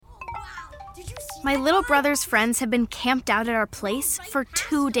My little brother's friends have been camped out at our place for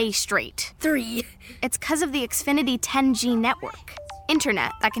 2 days straight. 3. It's because of the Xfinity 10G network.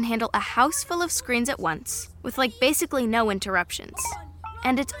 Internet that can handle a house full of screens at once, with basically no interruptions.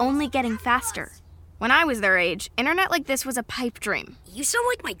 And it's only getting faster. When I was their age, internet like this was a pipe dream. You sound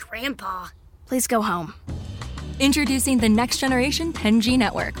like my grandpa. Please go home. Introducing the next generation 10G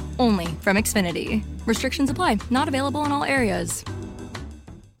network, only from Xfinity. Restrictions apply, not available in all areas.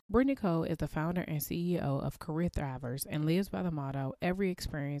 Brittany Cole is the founder and CEO of Career Thrivers and lives by the motto, every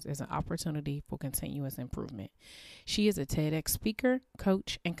experience is an opportunity for continuous improvement. She is a TEDx speaker,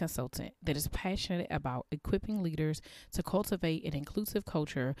 coach, and consultant that is passionate about equipping leaders to cultivate an inclusive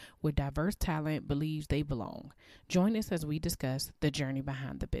culture where diverse talent believes they belong. Join us as we discuss the journey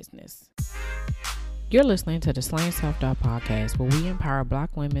behind the business. You're listening to the Slaying Self-Doubt podcast, where we empower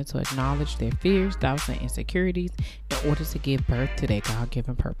Black women to acknowledge their fears, doubts, and insecurities in order to give birth to their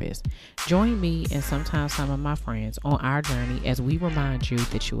God-given purpose. Join me and sometimes some of my friends on our journey as we remind you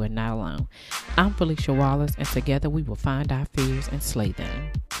that you are not alone. I'm Felicia Wallace, and together we will find our fears and slay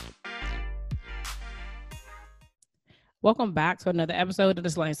them. Welcome back to another episode of the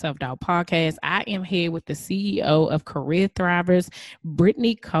Slaying Self-Doubt podcast. I am here with the CEO of Career Thrivers,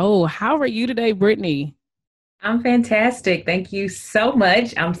 Brittany Cole. How are you today, Brittany? I'm fantastic. Thank you so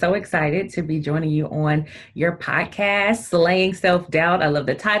much. I'm so excited to be joining you on your podcast, Slaying Self-Doubt. I love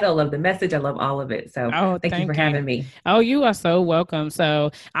the title. I love the message. I love all of it. So thank you for having me. Oh, you are so welcome.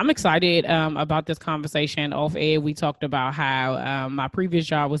 So I'm excited about this conversation. Off air, we talked about how my previous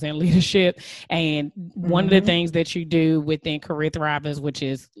job was in leadership. And one of the things that you do within Career Thrivers, which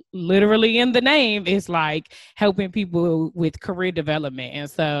is literally in the name, is helping people with career development. And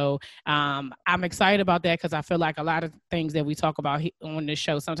so I'm excited about that because I feel like a lot of things that we talk about on this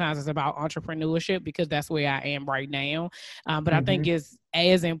show, sometimes it's about entrepreneurship because that's where I am right now. But I think it's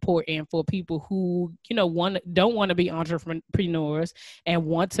as important for people who, don't want to be entrepreneurs and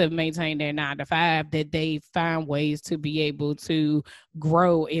want to maintain their 9-to-5, that they find ways to be able to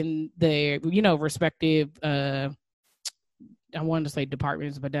grow in their, respective, I wanted to say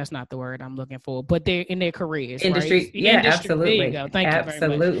departments, but that's not the word I'm looking for. But they're in their careers, industry, right? Yeah, industry. absolutely. There you go. Thank you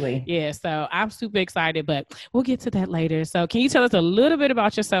very much. Yeah, so I'm super excited, but we'll get to that later. So can you tell us a little bit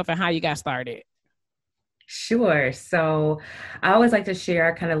about yourself and how you got started? Sure. So I always like to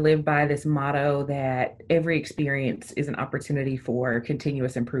share, I kind of live by this motto that every experience is an opportunity for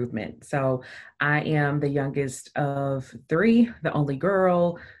continuous improvement. So I am the youngest of 3, the only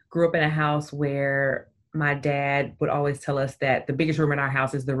girl, grew up in a house where my dad would always tell us that the biggest room in our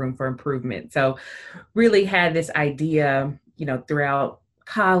house is the room for improvement. So really had this idea, throughout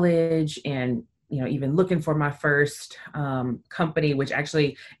college and, even looking for my first company, which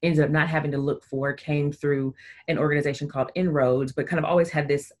actually ended up not having to look for, came through an organization called Inroads, but kind of always had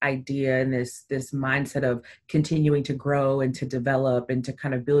this idea and this mindset of continuing to grow and to develop and to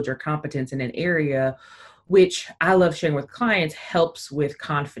kind of build your competence in an area, which I love sharing with clients, helps with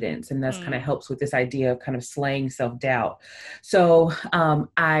confidence. And that's kind of helps with this idea of kind of slaying self-doubt. So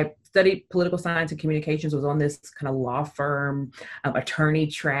I studied political science and communications, was on this kind of law firm, attorney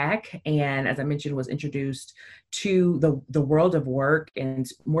track. And as I mentioned, was introduced to the world of work and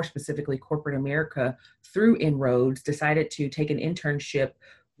more specifically corporate America through Inroads, decided to take an internship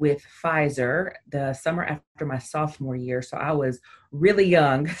with Pfizer the summer after my sophomore year. So I was really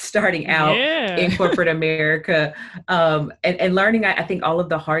young starting out in corporate America and learning, I think, all of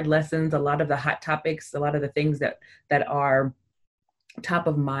the hard lessons, a lot of the hot topics, a lot of the things that are top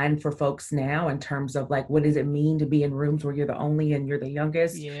of mind for folks now in terms of what does it mean to be in rooms where you're the only and you're the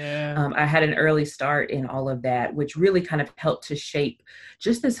youngest. I had an early start in all of that, which really kind of helped to shape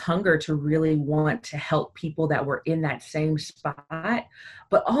just this hunger to really want to help people that were in that same spot,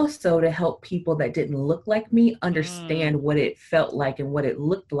 but also to help people that didn't look like me understand what it felt like and what it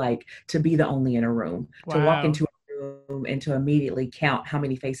looked like to be the only in a room, to walk into room and to immediately count how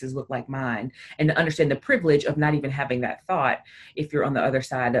many faces look like mine, and to understand the privilege of not even having that thought if you're on the other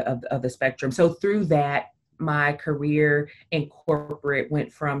side of the spectrum. So through that, my career in corporate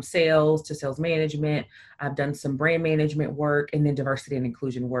went from sales to sales management. I've done some brand management work and then diversity and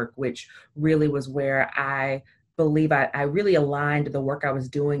inclusion work, which really was where I believe I really aligned the work I was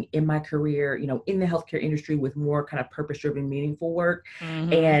doing in my career, in the healthcare industry with more kind of purpose-driven, meaningful work.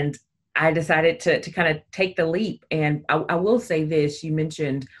 And I decided to kind of take the leap. And I will say this, you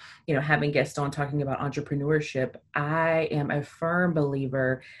mentioned, having guests on talking about entrepreneurship. I am a firm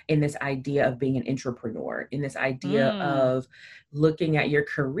believer in this idea of being an intrapreneur, in this idea of looking at your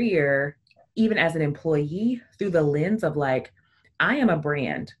career, even as an employee, through the lens of I am a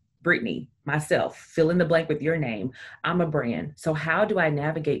brand, Brittany. myself, fill in the blank with your name. I'm a brand. So how do I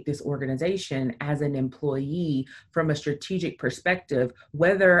navigate this organization as an employee from a strategic perspective,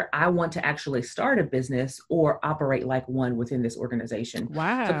 whether I want to actually start a business or operate like one within this organization?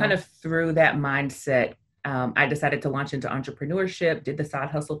 Wow. So kind of through that mindset, I decided to launch into entrepreneurship, did the side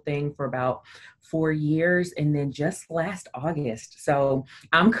hustle thing for about 4 years, and then just last August. So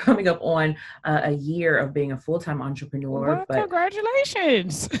I'm coming up on a year of being a full-time entrepreneur. Well,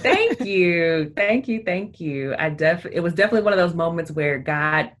 congratulations. Thank you. Thank you. Thank you. It was definitely one of those moments where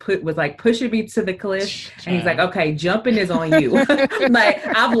God was like pushing me to the cliff, and he's like, okay, jumping is on you. Like,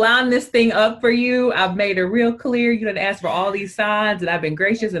 I've lined this thing up for you. I've made it real clear. You didn't ask for all these signs, and I've been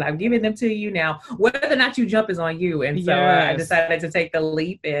gracious, and I've given them to you. Now, whether or not you jump is on you. And so I decided to take the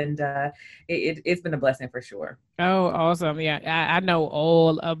leap, and it's been a blessing for sure. Oh, awesome. Yeah, I know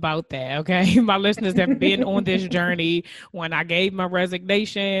all about that. Okay. My listeners have been on this journey. When I gave my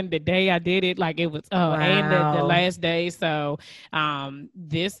resignation, the day I did it, like it was, Wow. And the last day. So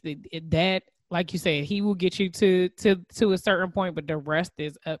that, like you said, he will get you to a certain point, but the rest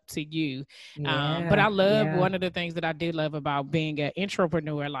is up to you. But I love one of the things that I did love about being an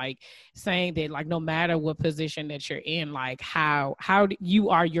entrepreneur, like saying that, like, no matter what position that you're in, like how you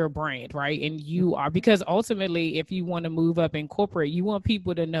are your brand, right? And you are, because ultimately, if you want to move up in corporate, you want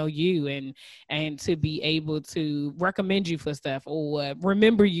people to know you and to be able to recommend you for stuff or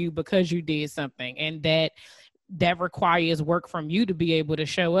remember you because you did something, and that requires work from you to be able to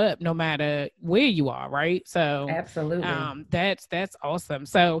show up no matter where you are. Right. So absolutely. That's awesome.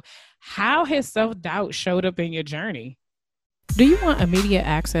 So how has self-doubt showed up in your journey? Do you want immediate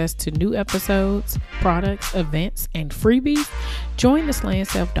access to new episodes, products, events, and freebies? Join the Slaying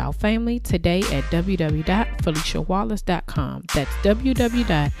Self-Doubt family today at www.FeliciaWallace.com. That's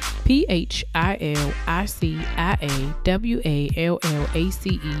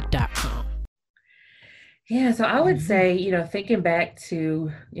www.PhiliciaWallace.com. Yeah, so I would say, thinking back to,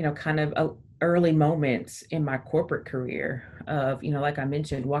 kind of early moments in my corporate career of, like I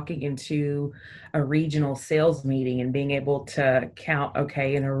mentioned, walking into a regional sales meeting and being able to count,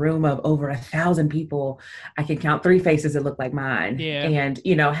 okay, in a room of over 1,000 people, I can count 3 faces that look like mine. Yeah. And,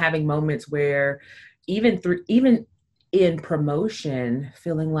 having moments where even in promotion,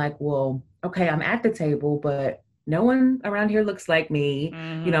 feeling like, well, okay, I'm at the table, but no one around here looks like me.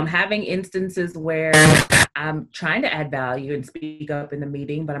 Mm-hmm. I'm having instances where I'm trying to add value and speak up in the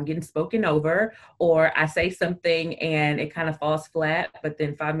meeting, but I'm getting spoken over, or I say something and it kind of falls flat. But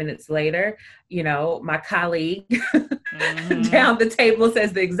then 5 minutes later, my colleague down the table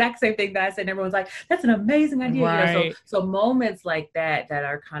says the exact same thing that I said. And everyone's like, that's an amazing idea. Right. So moments like that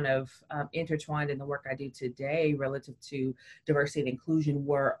are kind of intertwined in the work I do today relative to diversity and inclusion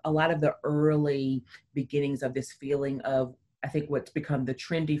were a lot of the early beginnings of this feeling of, I think, what's become the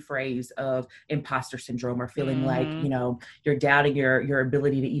trendy phrase of imposter syndrome, or feeling like, you're doubting your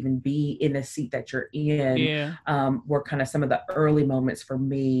ability to even be in the seat that you're in, were kind of some of the early moments for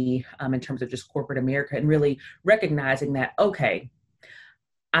me in terms of just corporate America, and really recognizing that, okay,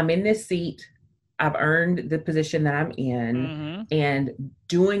 I'm in this seat, I've earned the position that I'm in, and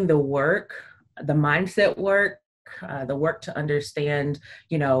doing the work, the mindset work, the work to understand,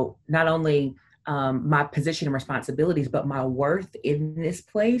 not only my position and responsibilities, but my worth in this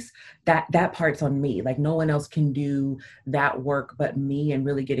place, that part's on me. Like, no one else can do that work but me, and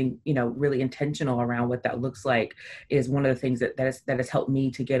really getting, really intentional around what that looks like is one of the things that has helped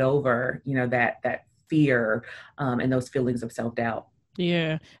me to get over, that fear and those feelings of self-doubt.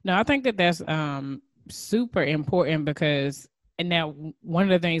 Yeah, no, I think that's super important, because and now one of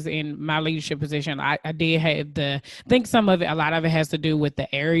the things in my leadership position, I did have I think a lot of it has to do with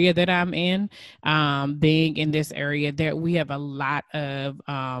the area that I'm in. Being in this area, that we have a lot of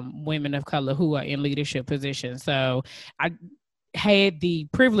women of color who are in leadership positions. So I had the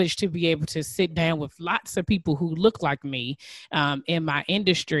privilege to be able to sit down with lots of people who look like me in my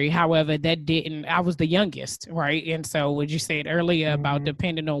industry. However, I was the youngest, right? And so what you said earlier about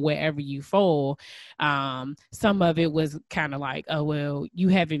depending on wherever you fall, some of it was kind of like, oh, well, you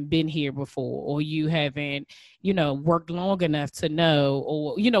haven't been here before, or you haven't, worked long enough to know,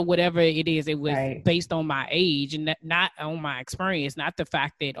 or, whatever it is. It was based on my age and not on my experience, not the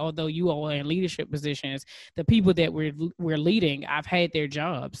fact that although you all are in leadership positions, the people that we're leading, I've had their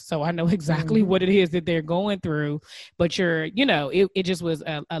jobs. So I know exactly what it is that they're going through, but it just was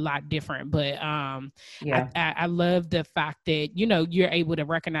a lot different. But I love the fact that, you're able to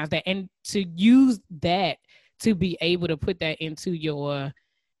recognize that and to use that to be able to put that into your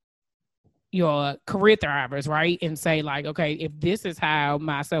your career thrivers, right? And say like, okay, if this is how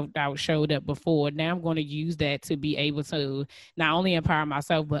my self-doubt showed up before, now I'm going to use that to be able to not only empower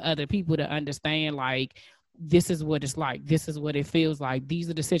myself, but other people to understand like, this is what it's like. This is what it feels like. These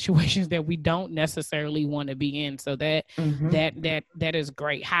are the situations that we don't necessarily want to be in. So that is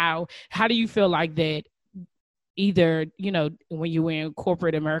great. How do you feel like that? Either, you know, when you were in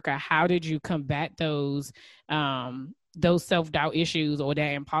corporate America, how did you combat those self-doubt issues or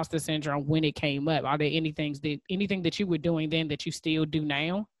that imposter syndrome when it came up? Are there anything that you were doing then that you still do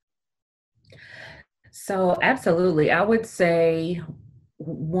now? So absolutely. I would say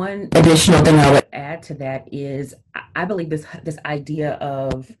one additional thing I would add to that is I believe this idea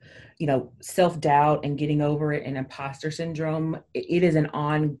of, you know, self-doubt and getting over it and imposter syndrome, it is an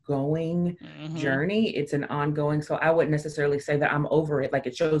ongoing journey. It's an ongoing, so I wouldn't necessarily say that I'm over it. Like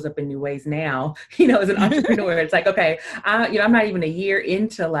it shows up in new ways now, you know, as an entrepreneur. It's like, okay, I'm not even a year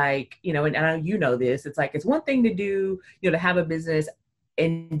into like, you know, and I know you know this, it's like, it's one thing to do, you know, to have a business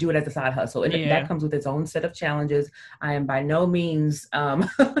and do it as a side hustle. And that comes with its own set of challenges. I am by no means,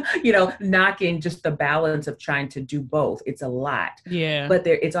 you know, knocking just the balance of trying to do both. It's a lot. Yeah. But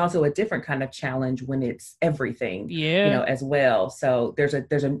it's also a different kind of challenge when it's everything, you know, as well. So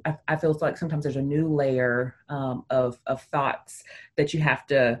I feel like sometimes there's a new layer of thoughts that you have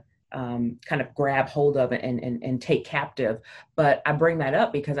to kind of grab hold of and take captive. But I bring that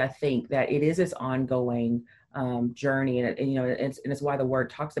up because I think that it is this ongoing journey, and you know, it's why the word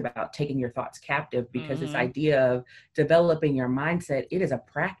talks about taking your thoughts captive, because this idea of developing your mindset, it is a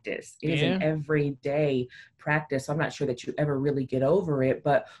practice. It is an everyday practice. So I'm not sure that you ever really get over it.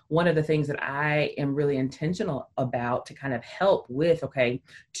 But one of the things that I am really intentional about to kind of help with, okay,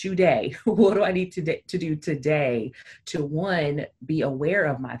 today, what do I need to do today to, one, be aware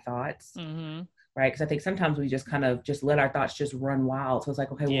of my thoughts, right? Because I think sometimes we just kind of just let our thoughts just run wild. So it's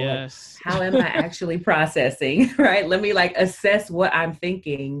like, okay, well, like, how am I actually processing, right? Let me like assess what I'm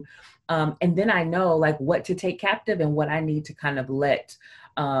thinking. And then I know like what to take captive and what I need to kind of let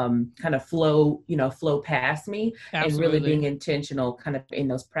kind of flow past me. Absolutely. And really being intentional kind of in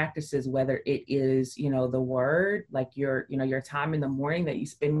those practices, whether it is, you know, the word, like your time in the morning that you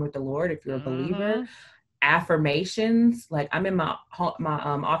spend with the Lord, if you're a believer, affirmations. Like I'm in my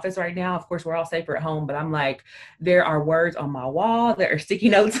office right now. Of course, we're all safer at home, but I'm like, there are words on my wall. There are sticky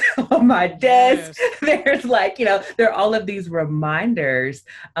notes on my desk. Yes. There's like, you know, there are all of these reminders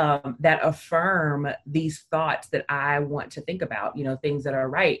that affirm these thoughts that I want to think about, you know, things that are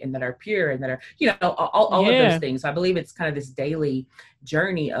right and that are pure and that are, you know, all of those things. So I believe it's kind of this daily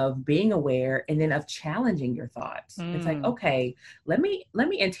journey of being aware and then of challenging your thoughts. It's like, okay, let me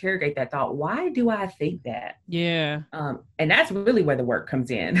interrogate that thought. Why do I think that? Yeah. And that's really where the work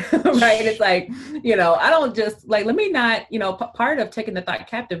comes in, right? It's like, you know, I don't just like, let me not, you know, part of taking the thought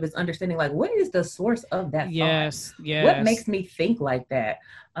captive is understanding like, what is the source of that thought? Yes. What makes me think like that?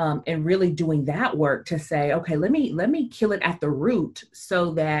 And really doing that work to say, okay, let me kill it at the root,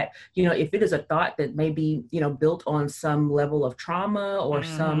 so that, you know, if it is a thought that may be, you know, built on some level of trauma or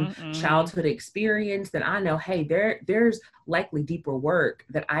some childhood experience, then I know, hey, there's likely deeper work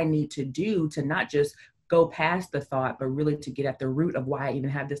that I need to do to not just go past the thought, but really to get at the root of why I even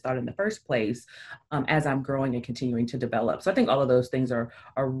have this thought in the first place, as I'm growing and continuing to develop. So I think all of those things are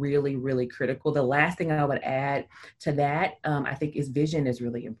really, really critical. The last thing I would add to that, I think, is vision is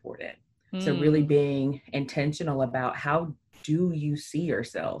really important. So really being intentional about how do you see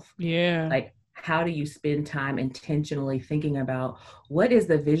yourself? Yeah. Like, how do you spend time intentionally thinking about what is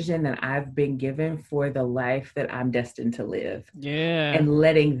the vision that I've been given for the life that I'm destined to live? Yeah. And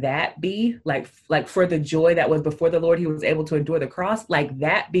letting that be like for the joy that was before the Lord, he was able to endure the cross, like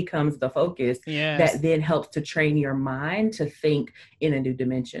that becomes the focus. Yes. That then helps to train your mind to think in a new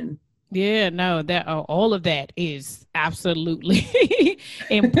dimension. Yeah, no, that all of that is absolutely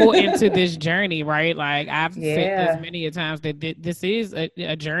important to this journey, right? Like I've said this many a times that this is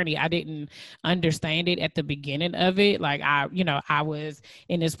a journey. I didn't understand it at the beginning of it. Like I was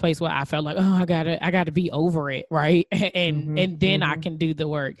in this place where I felt like, oh, I gotta be over it, right? And then I can do the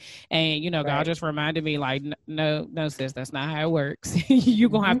work. And you know, God just reminded me, like, no, sis, that's not how it works. You're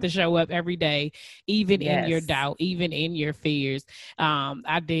gonna have to show up every day, even in your doubt, even in your fears.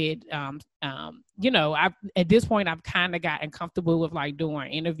 I did. You know, at this point I've kind of gotten comfortable with like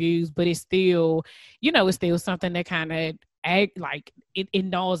doing interviews, but it's still, you know, it's still something that kind of like it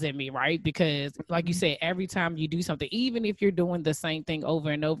gnaws at me, right? Because like you said, every time you do something, even if you're doing the same thing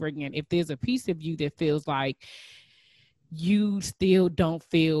over and over again, if there's a piece of you that feels like you still don't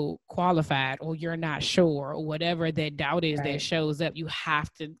feel qualified, or you're not sure, or whatever that doubt is that shows up, you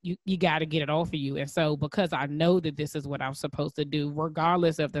have to, you got to get it off of you. And so because I know that this is what I'm supposed to do,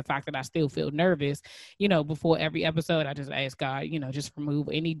 regardless of the fact that I still feel nervous, before every episode, I just ask God, just remove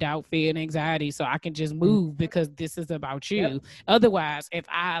any doubt, fear, and anxiety so I can just move, because this is about you. Yep. Otherwise, if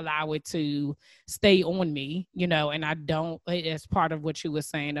I allow it to stay on me, and I don't, it's part of what you were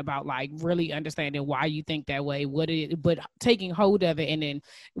saying about like really understanding why you think that way, but taking hold of it, and then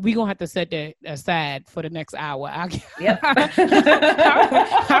we're gonna have to set that aside for the next hour. I'll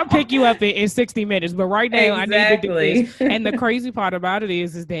pick you up in 60 minutes, but right now I need to do this. And the crazy part about it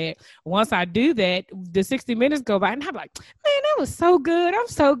is that once I do that, the 60 minutes go by and I'm like, man, that was so good, I'm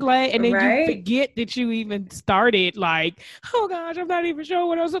so glad. And then you forget that you even started, like, oh gosh, I'm not even sure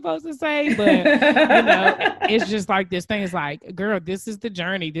what I'm supposed to say. But it's just like this thing is like, girl, this is the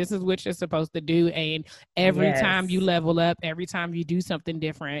journey, this is what you're supposed to do. And every time you level up, every time you do something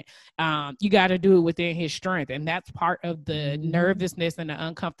different, you got to do it within his strength. And that's part of the nervousness and the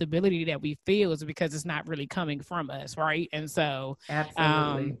uncomfortability that we feel, is because it's not really coming from us, right? And so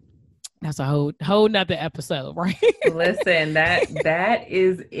absolutely, that's a whole nother episode, right? Listen, that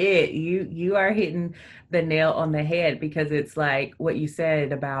is it. You are hitting the nail on the head, because it's like what you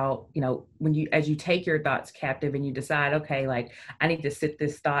said about, when as you take your thoughts captive and you decide, okay, like I need to sit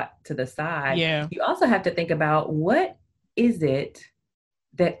this thought to the side. Yeah. You also have to think about, what is it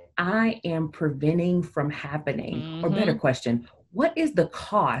that I am preventing from happening? Or better question, what is the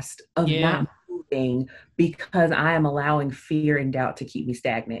cost of not moving because I am allowing fear and doubt to keep me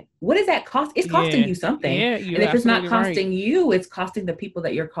stagnant? What is that cost? It's costing you something. Yeah, and if it's not costing you, it's costing the people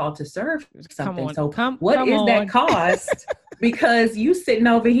that you're called to serve something. What is that cost? Because you sitting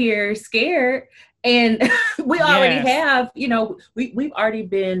over here scared, and we already have, we've already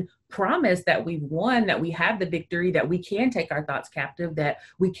been promised that we've won, that we have the victory, that we can take our thoughts captive, that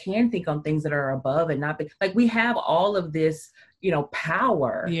we can think on things that are above and not like we have all of this,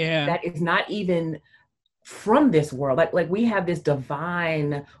 power that is not even from this world. Like we have this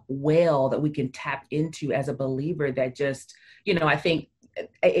divine well that we can tap into as a believer, that just, I think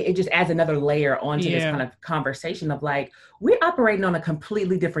it just adds another layer onto this kind of conversation of like, we're operating on a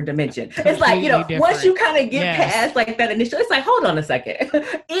completely different dimension. It's like, once you kind of get past like that initial, it's like, hold on a second.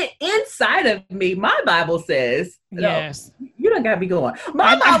 Inside of me, my Bible says, you don't gotta be going.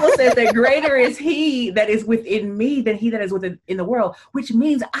 My Bible says that greater is he that is within me than he that is within in the world, which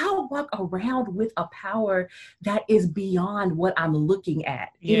means I'll walk around with a power that is beyond what I'm looking at.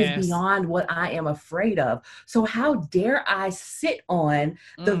 It is beyond what I am afraid of. So how dare I sit on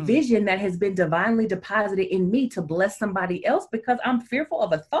the vision that has been divinely deposited in me to bless somebody else because I'm fearful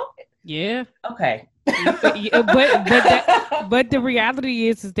of a thought? Yeah. Okay. but the reality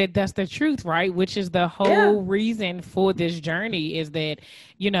is that that's the truth, right? Which is the whole reason for this journey, is that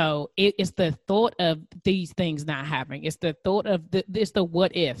it's the thought of these things not happening. It's the thought of it's the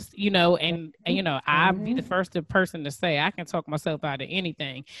what ifs, and I'd be the first person to say I can talk myself out of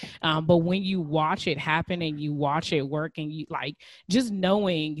anything, but when you watch it happen and you watch it work, and you like just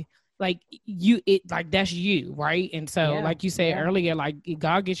knowing, like that's you, right? And so like you said earlier, like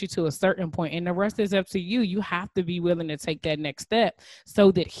God gets you to a certain point and the rest is up to you. You have to be willing to take that next step so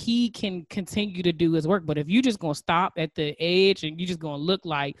that he can continue to do his work. But if you just gonna stop at the edge and you just gonna look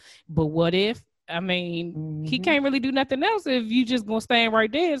like, but what if? I mean, he can't really do nothing else if you just gonna stand right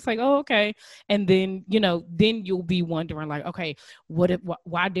there. It's like, oh, okay. And then, then you'll be wondering like, okay,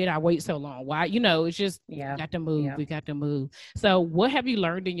 why did I wait so long? Why, it's just, got to move. Yeah. We got to move. So what have you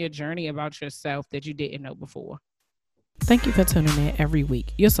learned in your journey about yourself that you didn't know before? Thank you for tuning in every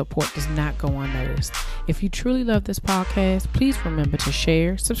week. Your support does not go unnoticed. If you truly love this podcast, please remember to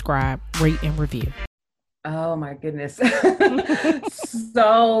share, subscribe, rate, and review. Oh my goodness.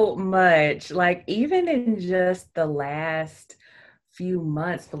 So much. Like even in just the last few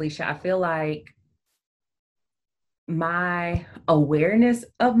months, Felicia, I feel like my awareness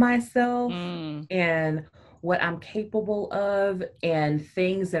of myself and what I'm capable of and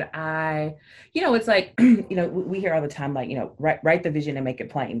things that it's like, we hear all the time, like, write the vision and make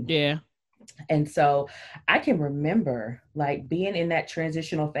it plain. Yeah. And so I can remember like being in that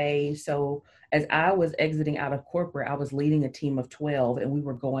transitional phase. So as I was exiting out of corporate, I was leading a team of 12 and we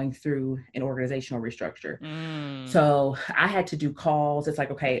were going through an organizational restructure. So I had to do calls. It's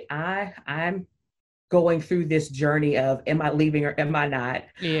like, okay, I'm going through this journey of, am I leaving or am I not?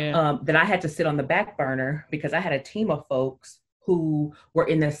 Yeah. That I had to sit on the back burner because I had a team of folks who were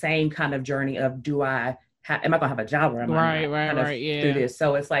in the same kind of journey of, do I am I going to have a job or am I not kind of through Yeah. this?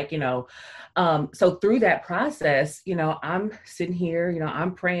 So it's like, so through that process, I'm sitting here,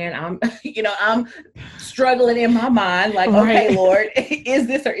 I'm praying, I'm, I'm struggling in my mind, like, okay, Lord, is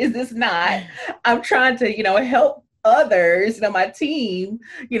this or is this not? I'm trying to, help others, my team,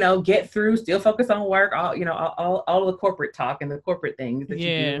 get through, still focus on work, all the corporate talk and the corporate things that you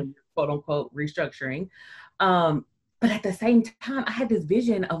do when you're quote unquote restructuring. But at the same time, I had this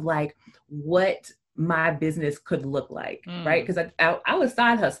vision of like what my business could look like, right? Because I was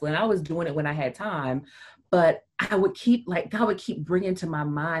side hustling. I was doing it when I had time, but I would keep God would keep bringing to my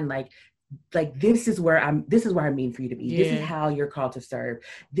mind, like this is where I mean for you to be. This is how you're called to serve.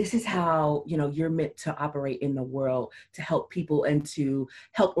 This is how, you're meant to operate in the world, to help people and to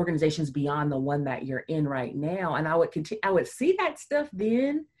help organizations beyond the one that you're in right now. And I would see that stuff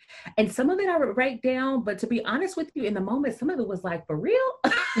then. And some of it I would write down, but to be honest with you, in the moment, some of it was like, for real?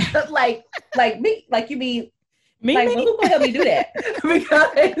 like me, like you mean, me? Like, well, who can help me do that?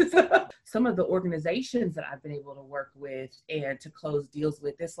 Because some of the organizations that I've been able to work with and to close deals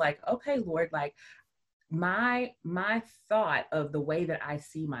with, it's like, okay, Lord, like my thought of the way that I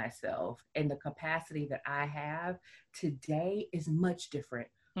see myself and the capacity that I have today is much different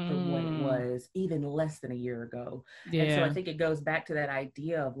from what it was even less than a year ago. And so I think it goes back to that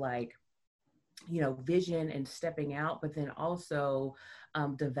idea of like, vision and stepping out, but then also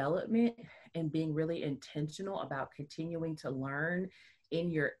development and being really intentional about continuing to learn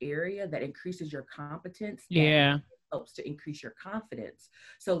in your area that increases your competence. Helps to increase your confidence.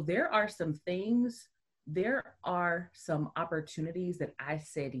 So there are some opportunities that I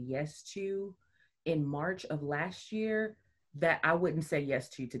said yes to in March of last year that I wouldn't say yes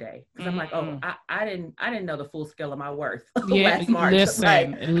to today. Because I'm like, oh, I didn't know the full scale of my worth last March. Listen.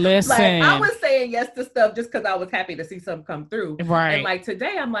 Like I was saying yes to stuff just because I was happy to see something come through. Right. And like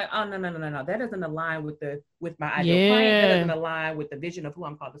today I'm like, oh no. That doesn't align with my ideal client. That doesn't align with the vision of who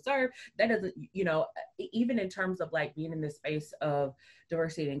I'm called to serve. That doesn't, even in terms of like being in this space of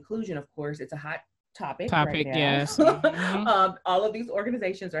diversity and inclusion, of course, it's a hot topic right now. Yes. All of these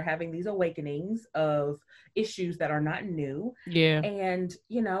organizations are having these awakenings of issues that are not new. And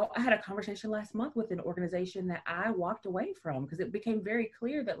I had a conversation last month with an organization that I walked away from because it became very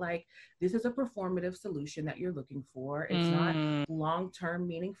clear that like this is a performative solution that you're looking for. It's not long-term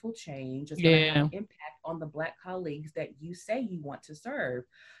meaningful change. It's going to have an impact on the Black colleagues that you say you want to serve.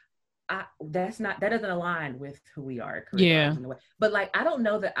 That doesn't align with who we are. But like, I don't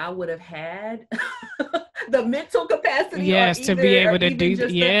know that I would have had the mental capacity. To be able to do.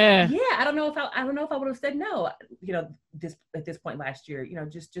 I don't know if I would have said no, at this point last year,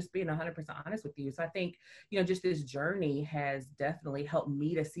 just being 100% honest with you. So I think, just this journey has definitely helped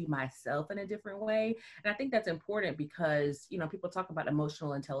me to see myself in a different way. And I think that's important because, people talk about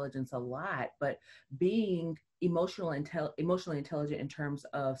emotional intelligence a lot, but being emotionally intelligent in terms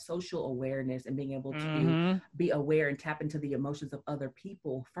of social awareness and being able to be aware and tap into the emotions of other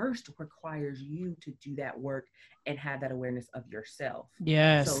people first requires you to do that work and have that awareness of yourself.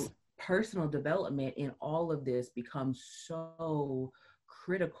 So personal development in all of this becomes so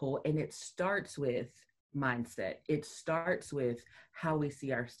critical, and it starts with mindset. It starts with how we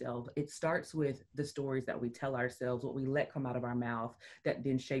see ourselves. It starts with the stories that we tell ourselves, what we let come out of our mouth that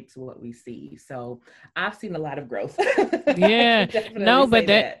then shapes what we see. So I've seen a lot of growth. No, but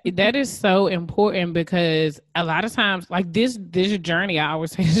that is so important because a lot of times like this journey, I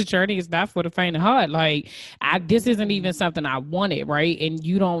always say this journey is not for the faint of heart. Like this isn't even something I wanted. Right. And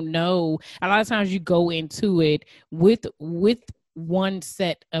you don't know, a lot of times you go into it with one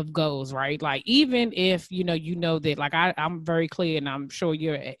set of goals, right? Like even if you know that like I'm very clear, and I'm sure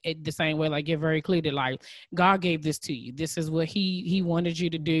you're the same way, like you're very clear that like God gave this to you, this is what he wanted you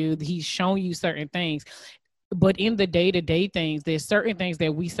to do, he's shown you certain things. But in the day-to-day things, there's certain things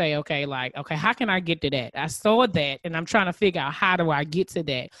that we say, okay, how can I get to that? I saw that and I'm trying to figure out how do I get to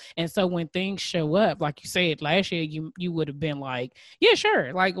that? And so when things show up, like you said, last year, you would have been like, yeah,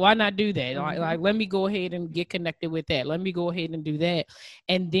 sure. Like, why not do that? Like, let me go ahead and get connected with that. Let me go ahead and do that.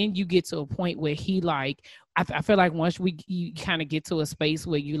 And then you get to a point where I feel like once you kind of get to a space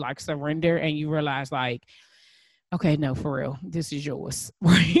where you like surrender and you realize like, okay, no, for real, this is yours,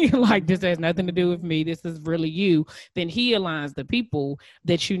 right? Like this has nothing to do with me. This is really you. Then he aligns the people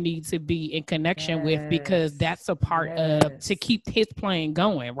that you need to be in connection with, because that's a part of to keep his plan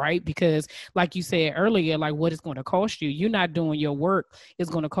going, right? Because like you said earlier, like what it's going to cost you, you're not doing your work, it's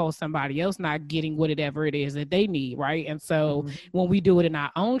going to cost somebody else not getting whatever it is that they need, right? And so when we do it in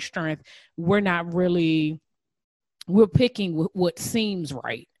our own strength, we're picking what seems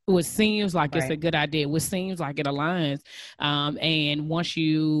right. What seems like it's a good idea, what seems like it aligns. And once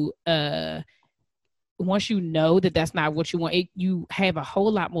you once you know that that's not what you want, you have a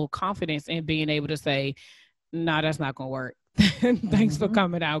whole lot more confidence in being able to say, no, that's not going to work. Thanks for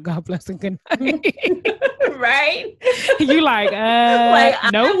coming out. God bless and good night. Right? You like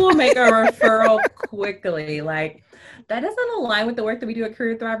nope. I will make a referral quickly. Like, that doesn't align with the work that we do at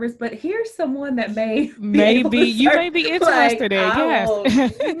Career Thrivers, but here's someone that maybe you may be interested in. Yes.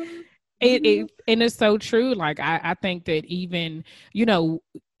 Mm-hmm. And it's so true. Like, I think that even, we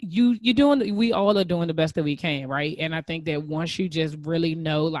all are doing the best that we can, right? And I think that once you just really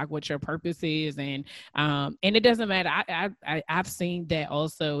know like what your purpose is, and it doesn't matter. I've seen that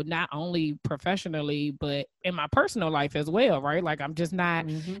also, not only professionally but in my personal life as well, right? Like, I'm just not,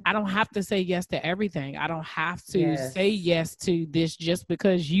 I don't have to say yes to everything. I don't have to say yes to this just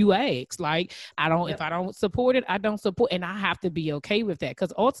because you ask. Like, I don't, if I don't support it, I don't support, and I have to be okay with that,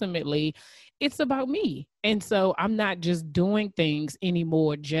 because ultimately it's about me. And so I'm not just doing things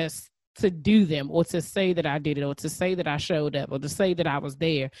anymore just to do them, or to say that I did it, or to say that I showed up, or to say that I was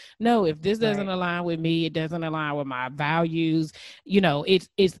there. No, if this doesn't align with me, it doesn't align with my values, it's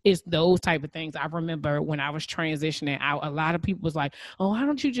those type of things. I remember when I was transitioning out, a lot of people was like, oh, why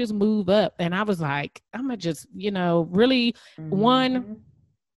don't you just move up? And I was like, I'm gonna just, really, one,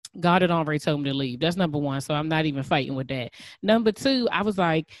 God had already told me to leave. That's number one. So I'm not even fighting with that. Number two, I was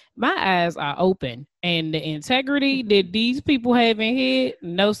like, my eyes are open, and the integrity that these people have in here,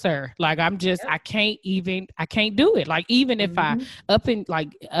 no, sir. Like, I'm just, I can't do it. Like, even if I up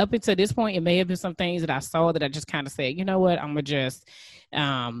until this point, it may have been some things that I saw that I just kind of said, you know what, I'm gonna just,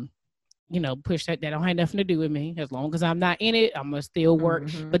 push that don't have nothing to do with me. As long as I'm not in it, I'm gonna still work.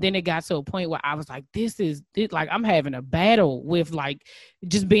 But then it got to a point where I was like, this like, I'm having a battle with like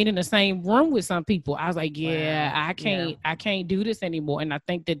just being in the same room with some people. I was like, I can't do this anymore. And I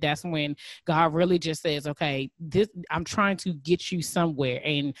think that that's when God really just says, okay, I'm trying to get you somewhere.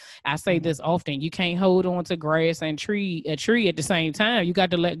 And I say this often, you can't hold on to grass and a tree at the same time. You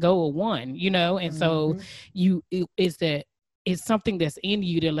got to let go of one, and so it's something that's in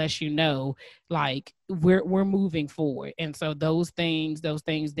you that lets you know, like, we're moving forward. And so those things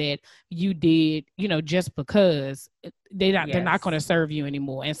that you did, just because they're not going to serve you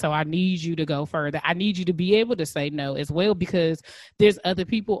anymore. And so I need you to go further. I need you to be able to say no as well, because there's other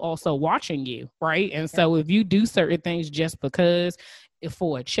people also watching you, right? And so if you do certain things just because,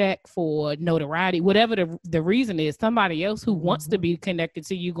 for a check, for notoriety, whatever the reason is, somebody else who wants to be connected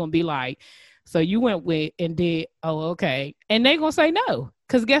to you going to be like, so you went with and did, oh, okay. And they're going to say no.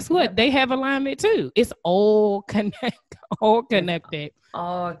 Because guess what? They have alignment too. It's all connected. All connected.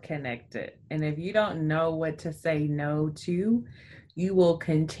 And if you don't know what to say no to, you will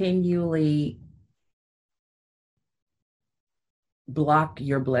continually block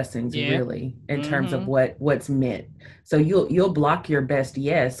your blessings, really, in terms of what's meant. So you'll block your best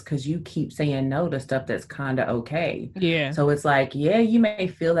yes because you keep saying no to stuff that's kind of okay. So it's like, you may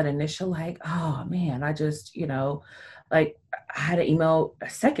feel that initial like, oh man, I just, like, I had a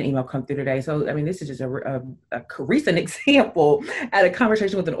second email come through today. So, I mean, this is just a recent example. I had a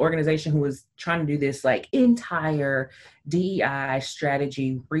conversation with an organization who was trying to do this like entire DEI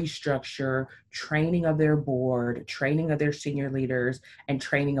strategy, restructure, training of their board, training of their senior leaders, and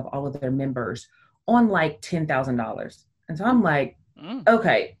training of all of their members on like $10,000. And so I'm like,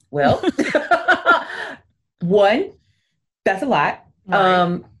 okay, well, one, that's a lot.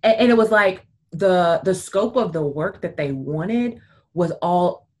 And it was like, the scope of the work that they wanted was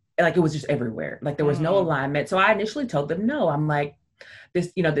all like, it was just everywhere. Like, there was no alignment. So I initially told them no. I'm like,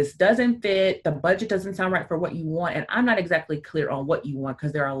 this doesn't fit. The budget doesn't sound right for what you want. And I'm not exactly clear on what you want,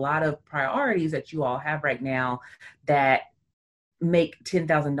 because there are a lot of priorities that you all have right now that make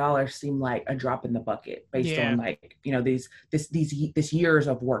 $10,000 seem like a drop in the bucket based on like, this years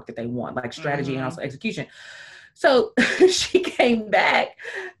of work that they want, like strategy and also execution. So she came back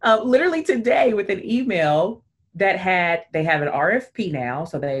literally today with an email that they have an RFP now.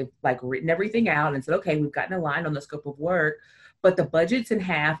 So they've like written everything out and said, okay, we've gotten aligned on the scope of work, but the budget's in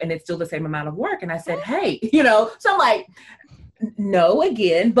half and it's still the same amount of work. And I said, hey, so I'm like, no,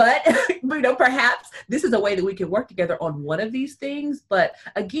 again, but perhaps this is a way that we can work together on one of these things. But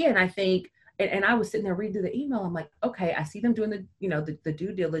again, I think, and I was sitting there reading through the email. I'm like, okay, I see them doing the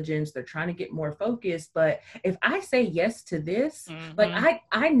due diligence. They're trying to get more focused. But if I say yes to this, like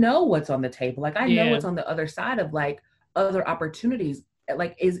I know what's on the table. Like I know what's on the other side of like other opportunities.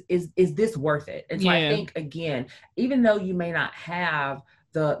 Like, is this worth it? And so I think, again, even though you may not have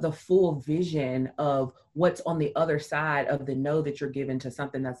the full vision of what's on the other side of the no that you're given to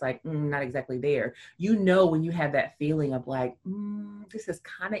something that's like not exactly there. You know, when you have that feeling of like this is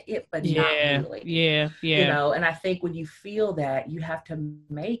kind of it, but not really. You know, and I think when you feel that, you have to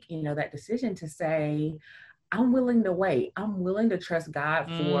make, you know, that decision to say, I'm willing to wait. I'm willing to trust God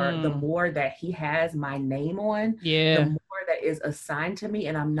for the more that he has my name on, the more that is assigned to me.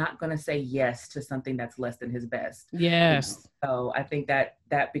 And I'm not going to say yes to something that's less than his best. Yes. You know? So I think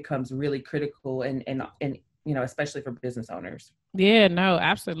that becomes really critical and, you know, especially for business owners. Yeah, no,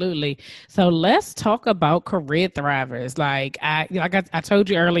 absolutely. So let's talk about career thrivers. Like I told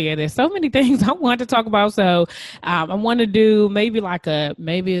you earlier, there's so many things I want to talk about. So I want to do maybe a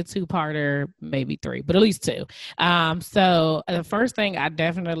 2-parter, maybe 3, but at least 2. So the first thing I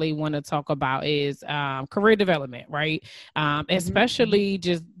definitely want to talk about is career development, right? Especially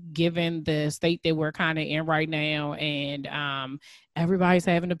just given the state that we're kind of in right now, and everybody's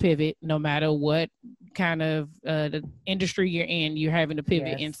having to pivot no matter what kind of the industry you're in, you're having to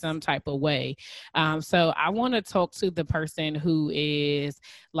pivot in some type of way. So I want to talk to the person who is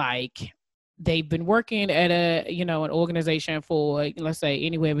like, they've been working at an organization for, let's say,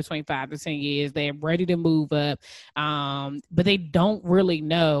 anywhere between 5 to 10 years. They're ready to move up, but they don't really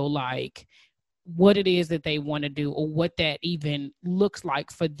know like what it is that they want to do or what that even looks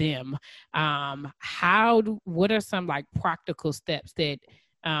like for them. What are some like practical steps that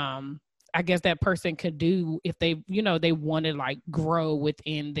I guess that person could do if they want to like grow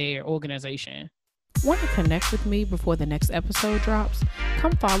within their organization? Want to connect with me before the next episode drops?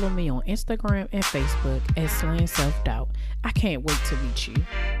 Come follow me on Instagram and Facebook at Slaying Self-Doubt. I can't wait to meet you.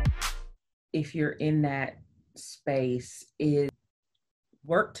 If you're in that space, is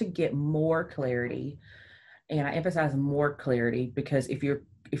work to get more clarity. And I emphasize more clarity because if you're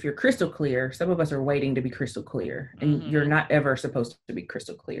crystal clear, some of us are waiting to be crystal clear, and you're not ever supposed to be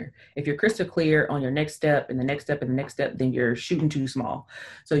crystal clear. If you're crystal clear on your next step and the next step and the next step, then you're shooting too small.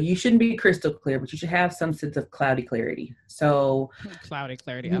 So you shouldn't be crystal clear, but you should have some sense of cloudy clarity. So cloudy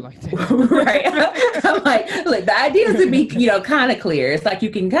clarity, I like that. Right. I'm like, look, the idea is to be, kind of clear. It's like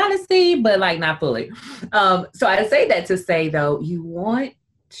you can kind of see, but like not fully. So I say that to say though, you want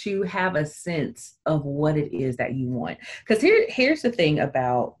to have a sense of what it is that you want. Because here's the thing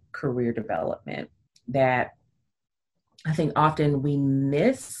about career development that I think often we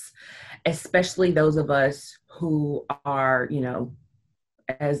miss, especially those of us who are,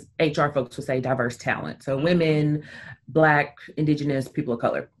 as HR folks would say, diverse talent. So women, Black, Indigenous, people of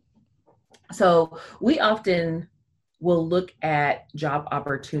color. So we often will look at job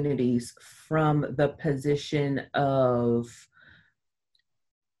opportunities from the position of,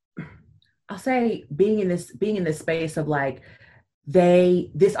 I'll say, being in this space of like,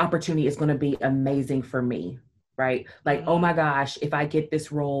 this opportunity is going to be amazing for me, right? Like, oh my gosh, if I get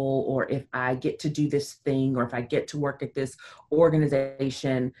this role, or if I get to do this thing, or if I get to work at this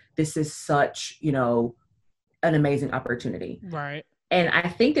organization, this is such, an amazing opportunity. Right. And I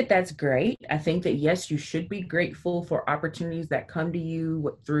think that that's great. I think that, yes, you should be grateful for opportunities that come to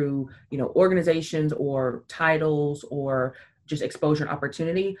you through, organizations or titles or just exposure and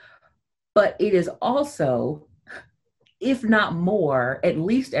opportunity. But it is also, if not more, at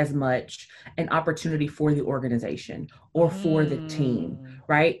least as much an opportunity for the organization or for the team,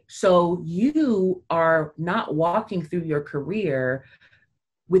 right? So you are not walking through your career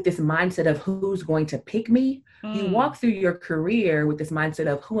with this mindset of who's going to pick me. You walk through your career with this mindset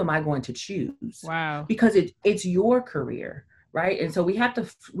of who am I going to choose? Wow. Because it's your career. Right. And so we have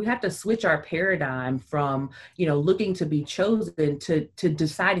to switch our paradigm from, looking to be chosen to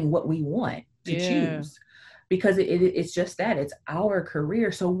deciding what we want to choose, because it's just that it's our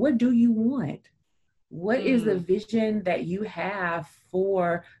career. So what do you want? What is the vision that you have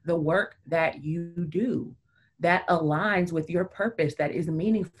for the work that you do that aligns with your purpose, that is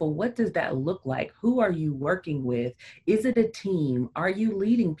meaningful? What does that look like? Who are you working with? Is it a team? Are you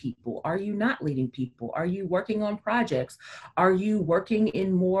leading people? Are you not leading people? Are you working on projects? Are you working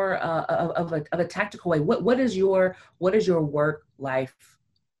in more of a tactical way? What is your work life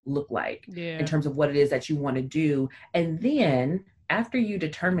look like in terms of what it is that you want to do? And then after you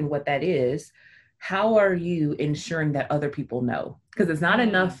determine what that is, how are you ensuring that other people know? Because it's not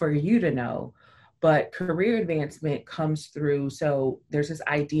enough for you to know, but career advancement comes through. So there's this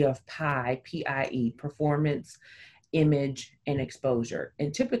idea of PIE, P-I-E, performance, image, and exposure.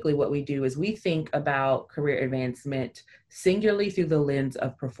 And typically what we do is we think about career advancement singularly through the lens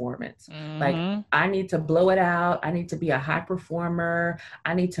of performance. Like, I need to blow it out. I need to be a high performer.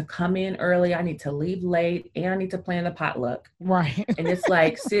 I need to come in early. I need to leave late, and I need to plan the potluck. Right. And it's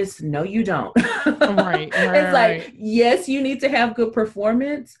like, sis, no, you don't. Right. It's like, yes, you need to have good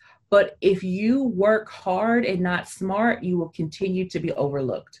performance, but if you work hard and not smart, you will continue to be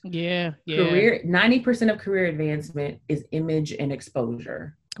overlooked. Yeah. 90% of career advancement is image and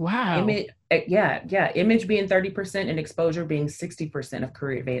exposure. Wow. Image being 30% and exposure being 60% of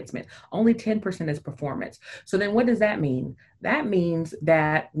career advancement. Only 10% is performance. So then what does that mean? That means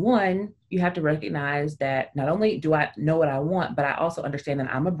that, one, you have to recognize that not only do I know what I want, but I also understand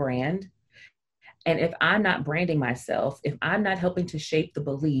that I'm a brand. And if I'm not branding myself, if I'm not helping to shape the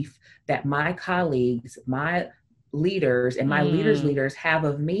belief that my colleagues, my leaders, and my leaders' leaders have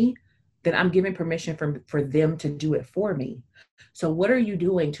of me, then I'm giving permission for them to do it for me. So what are you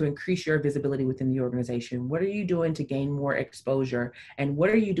doing to increase your visibility within the organization? What are you doing to gain more exposure? And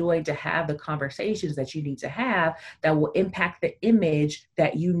what are you doing to have the conversations that you need to have that will impact the image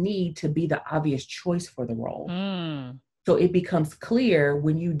that you need to be the obvious choice for the role? So it becomes clear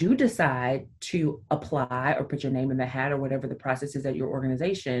when you do decide to apply or put your name in the hat or whatever the process is at your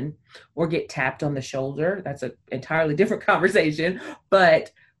organization, or get tapped on the shoulder. That's an entirely different conversation.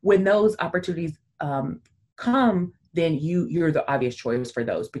 But when those opportunities come, then you're the obvious choice for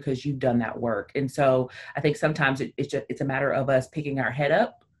those because you've done that work. And so I think sometimes it's a matter of us picking our head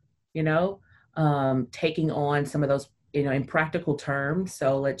up, taking on some of those, in practical terms.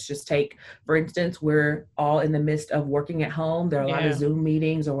 So let's just take, for instance, we're all in the midst of working at home. There are a lot of Zoom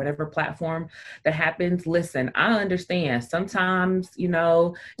meetings or whatever platform that happens. Listen, I understand. Sometimes,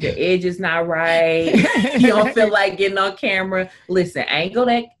 your edge is not right. You don't feel like getting on camera. Listen, angle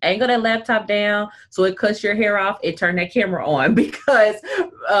that laptop down so it cuts your hair off and turn that camera on, because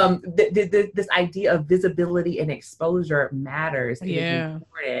this idea of visibility and exposure matters. It is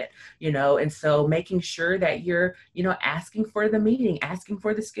important, and so making sure that you're, asking for the meeting, asking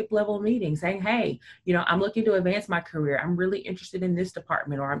for the skip level meeting, saying, hey, I'm looking to advance my career. I'm really interested in this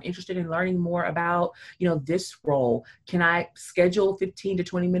department, or I'm interested in learning more about, this role. Can I schedule 15 to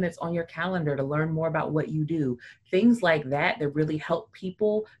 20 minutes on your calendar to learn more about what you do? Things like that really help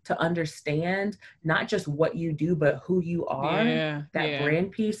people to understand not just what you do, but who you are.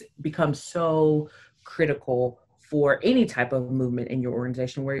 Brand piece becomes so critical for any type of movement in your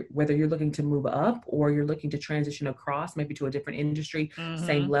organization, whether you're looking to move up or you're looking to transition across, maybe to a different industry,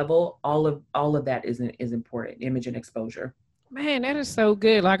 same level, all of that is important, image and exposure. Man, that is so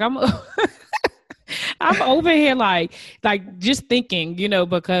good. Like I'm over here like just thinking,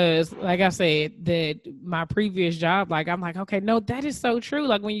 because like I said, that my previous job, like I'm like, okay, no, that is so true.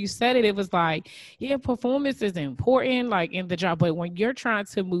 Like when you said it, it was like, yeah, performance is important, like in the job, but when you're trying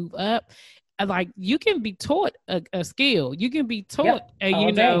to move up, like you can be taught a skill, you can be taught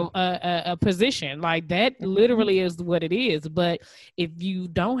a position like that. Literally is what it is. But if you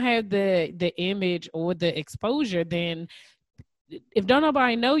don't have the image or the exposure, then if don't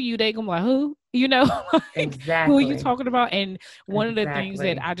nobody know you, they gonna be like, who? Exactly. Who are you talking about? And one of the things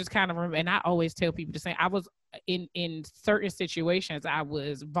that I just kind of remember, and I always tell people the same, I was in certain situations, I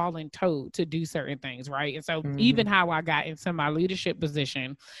was voluntold to do certain things, right? And so even how I got into my leadership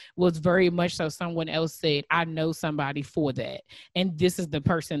position was very much so someone else said, I know somebody for that, and this is the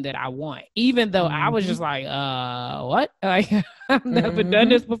person that I want. Even though I was just like, what? Like, I've never done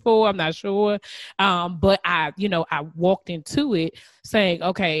this before. I'm not sure. But I walked into it saying,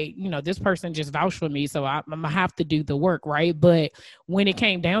 okay, this person just vouched for me, so I'm gonna have to do the work, right? But when it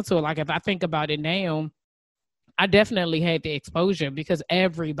came down to it, like if I think about it now, I definitely had the exposure because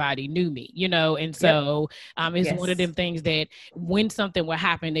everybody knew me, and so it's one of them things that when something would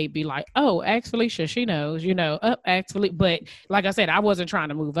happen, they'd be like, oh, ask Felicia, she knows, actually. But like I said, I wasn't trying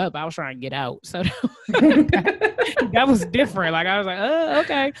to move up. I was trying to get out. So that was different. Like I was like, oh,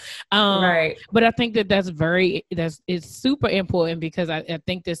 okay. Right. But I think it's super important because I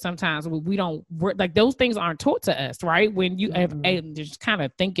think that sometimes we don't like those things aren't taught to us, right? When you just kind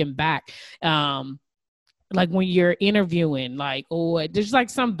of thinking back, like when you're interviewing, like, or there's like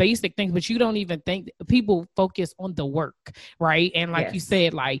some basic things, but you don't even think people focus on the work. Right. And like you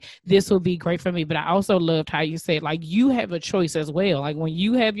said, like, this will be great for me. But I also loved how you said, like, you have a choice as well. Like when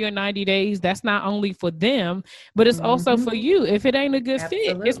you have your 90 days, that's not only for them, but it's also for you. If it ain't a good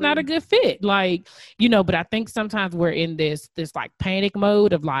fit, it's not a good fit. Like, but I think sometimes we're in this like panic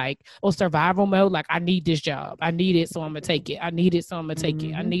mode of like, or survival mode. Like, I need this job. I need it. So I'm going to take it. I need it. So I'm going to take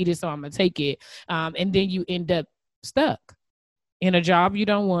it. I need it. So I'm going to take it. And then you end up stuck. in a job you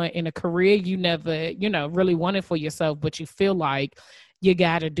don't want, in a career you never, really wanted for yourself, but you feel like you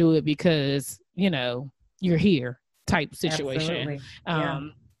got to do it because, you're here type situation. Absolutely. Yeah.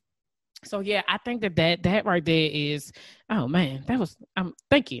 So yeah, I think that right there is, oh man, that was,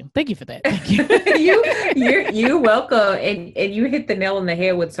 thank you for that. Thank you. You're welcome. And you hit the nail on the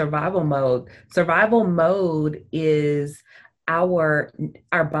head with survival mode. Survival mode is our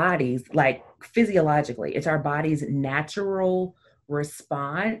bodies, like physiologically, it's our body's natural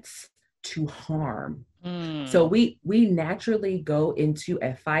response to harm. So we naturally go into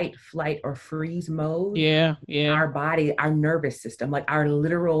a fight, flight, or freeze mode. Yeah. Our body, our nervous system, like our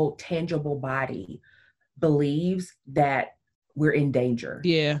literal tangible body, believes that we're in danger.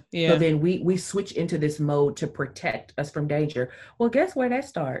 Yeah. So then we switch into this mode to protect us from danger. Well, guess where that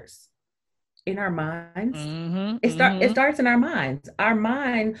starts? In our minds. It starts in our minds. Our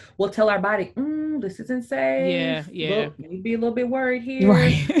mind will tell our body, this isn't safe. Yeah. Look, you be a little bit worried here.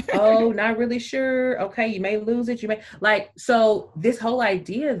 Right. Oh, not really sure. Okay, you may lose it. So this whole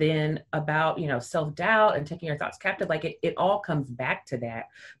idea then about, self-doubt and taking your thoughts captive, like it all comes back to that,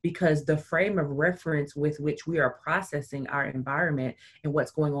 because the frame of reference with which we are processing our environment and what's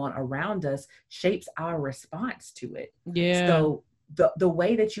going on around us shapes our response to it. Yeah. So the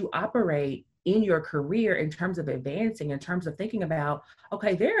way that you operate in your career, in terms of advancing, in terms of thinking about,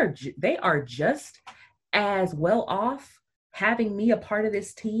 okay, they are just as well off having me a part of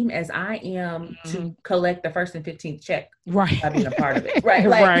this team as I am to collect the first and 15th check, right, by being a part of it, right?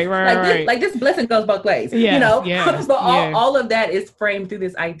 Right. This blessing goes both ways, But all of that is framed through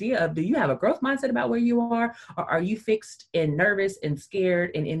this idea of, do you have a growth mindset about where you are, or are you fixed and nervous and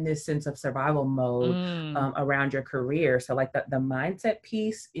scared and in this sense of survival mode around your career? So like the mindset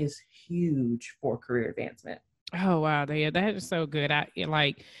piece is huge for career advancement. Oh wow, that is so good.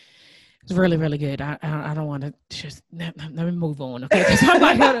 It's really, really good. I don't want to just let me move on, okay? I'm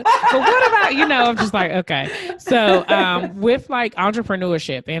like, but what about, I'm just like, okay. So with like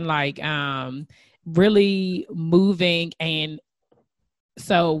entrepreneurship and like really moving, and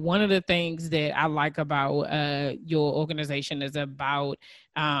so one of the things that I like about your organization is about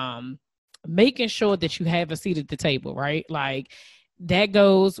making sure that you have a seat at the table, right? Like, that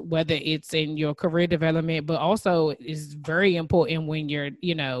goes whether it's in your career development, but also is very important when you're,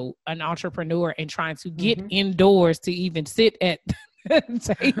 an entrepreneur and trying to get indoors to even sit at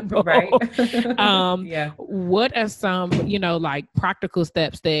the table. Right. What are some, like practical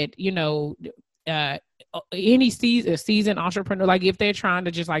steps that, any seasoned entrepreneur, like if they're trying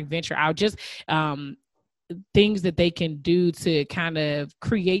to just like venture out, just things that they can do to kind of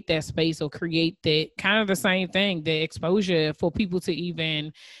create that space, or create that kind of the same thing, the exposure for people to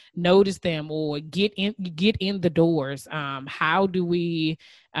even notice them or get in the doors. How do we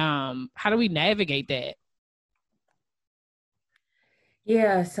navigate that?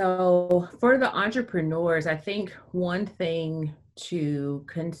 Yeah. So for the entrepreneurs, I think one thing to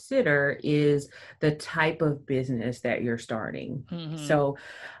consider is the type of business that you're starting. So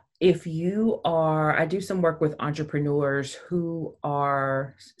if I do some work with entrepreneurs who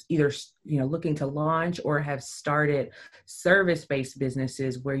are either, looking to launch or have started service-based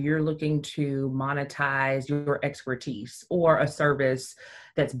businesses where you're looking to monetize your expertise or a service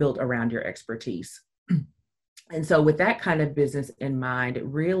that's built around your expertise. And so with that kind of business in mind, it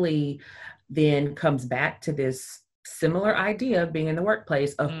really then comes back to this similar idea of being in the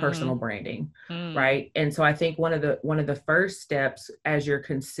workplace of personal branding, right? And so I think one of the first steps as you're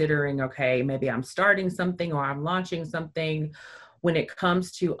considering, okay, maybe I'm starting something or I'm launching something, when it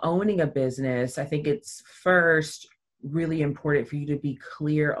comes to owning a business, I think it's first really important for you to be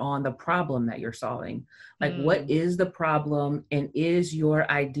clear on the problem that you're solving. Like, what is the problem, and is your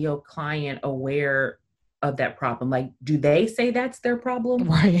ideal client aware of that problem? Like, do they say that's their problem,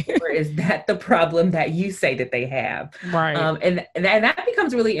 right? Or is that the problem that you say that they have, right? And that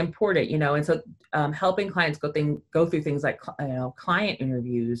becomes really important, and so helping clients go through things like client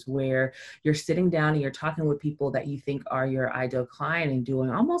interviews, where you're sitting down and you're talking with people that you think are your ideal client, and doing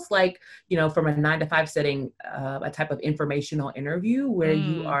almost like, from a 9-to-5 setting, a type of informational interview where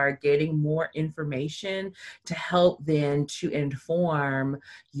you are getting more information to help then to inform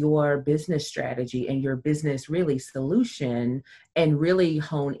your business strategy and your business really solution, and really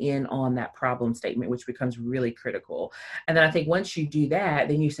hone in on that problem statement, which becomes really critical. And then I think once you do that,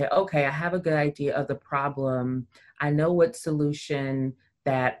 then you say, okay, I have a good idea of the problem. I know what solution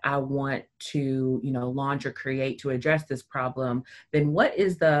that I want to, launch or create to address this problem. Then what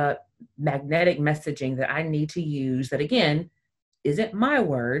is the magnetic messaging that I need to use that, again, isn't my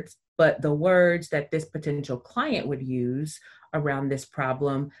words, but the words that this potential client would use around this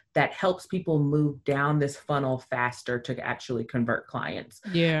problem that helps people move down this funnel faster to actually convert clients.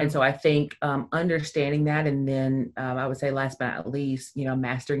 Yeah. And so I think understanding that, and then I would say last but not least,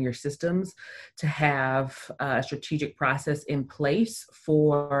 mastering your systems to have a strategic process in place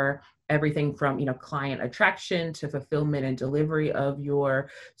for everything from, client attraction to fulfillment and delivery of your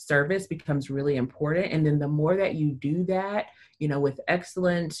service becomes really important. And then the more that you do that, with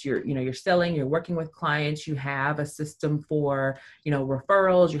excellence, you're selling, you're working with clients, you have a system for,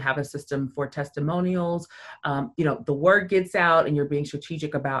 referrals, you have a system for testimonials, the word gets out and you're being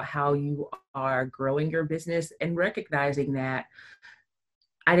strategic about how you are growing your business and recognizing that.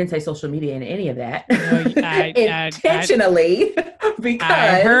 I didn't say social media in any of that intentionally because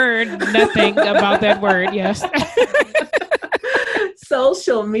I heard nothing about that word. Yes.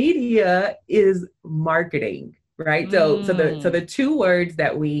 Social media is marketing, right? So the two words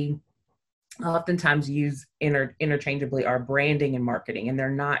that we oftentimes use interchangeably are branding and marketing, and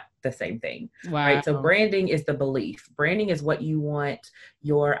they're not the same thing. Wow. Right? So branding is the belief. Branding is what you want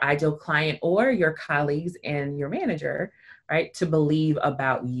your ideal client or your colleagues and your manager, right, to believe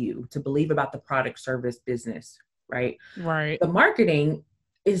about you, to believe about the product, service, business, right? Right. The marketing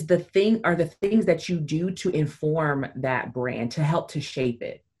is the things that you do to inform that brand, to help to shape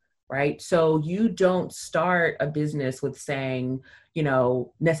it, right? So you don't start a business with saying,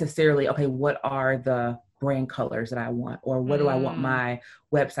 necessarily, okay, what are the brand colors that I want, or what do I want my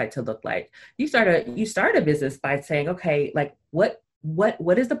website to look like? You start a business by saying, okay, like what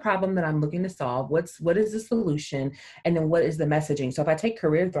is the problem that I'm looking to solve? What is the solution? And then what is the messaging? So if I take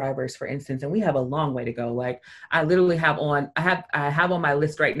Career Thrivers, for instance, and we have a long way to go. Like I literally have on my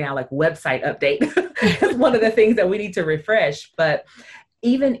list right now, like website update is one of the things that we need to refresh. But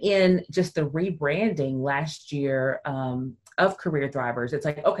even in just the rebranding last year of Career Thrivers, it's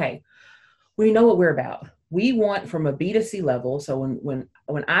like, okay, we know what we're about. We want from a B2C level. So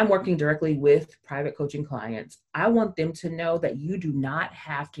when I'm working directly with private coaching clients, I want them to know that you do not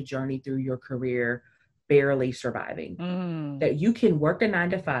have to journey through your career barely surviving, that you can work a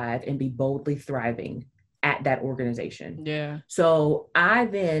 9-to-5 and be boldly thriving at that organization. Yeah. So I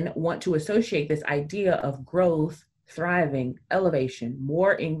then want to associate this idea of growth, thriving, elevation,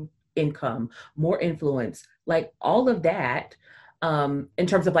 more income, more influence, like all of that. In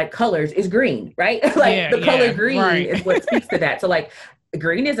terms of like colors is green, right? Color green is what speaks to that. So like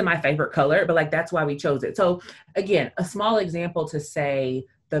green isn't my favorite color, but like, that's why we chose it. So again, a small example to say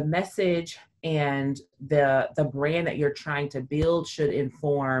the message and the brand that you're trying to build should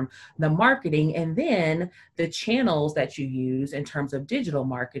inform the marketing, and then the channels that you use in terms of digital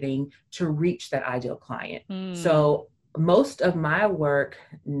marketing to reach that ideal client. So most of my work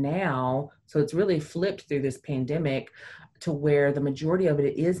now, so it's really flipped through this pandemic to where the majority of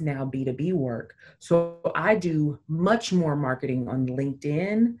it is now B2B work. So I do much more marketing on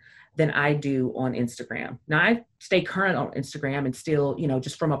LinkedIn than I do on Instagram. Now I stay current on Instagram and still,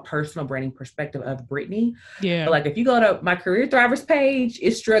 just from a personal branding perspective of Brittany. Yeah. But like if you go to my Career Thrivers page,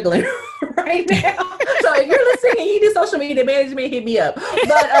 it's struggling right now. So if you're listening and you do social media management, hit me up.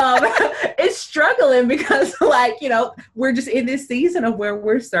 But it's struggling because we're just in this season of where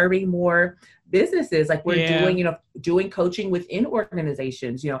we're serving more businesses. Like we're doing coaching within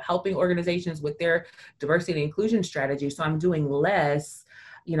organizations, helping organizations with their diversity and inclusion strategy. So I'm doing less,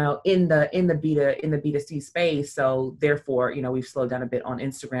 in the B2C space. So therefore, we've slowed down a bit on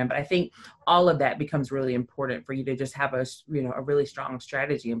Instagram, but I think all of that becomes really important for you to just have a really strong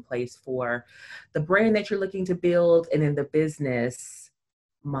strategy in place for the brand that you're looking to build, and then the business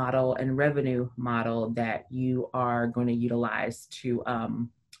model and revenue model that you are going to utilize to,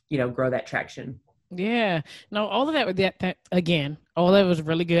 grow that traction. Yeah, no, all of that again, all that was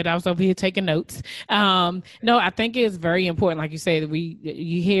really good. I was over here taking notes. No, I think it's very important. Like you said,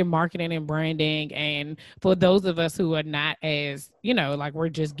 you hear marketing and branding, and for those of us who are not as, like we're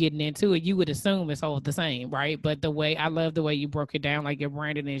just getting into it, you would assume it's all the same, right? But I love the way you broke it down. Like your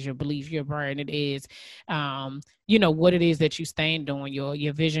branding is your belief, your branding is, what it is that you stand on,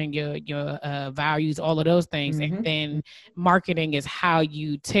 your vision, your values, all of those things. Mm-hmm. And then marketing is how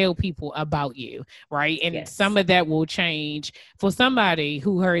you tell people about you, right? And some of that will change for somebody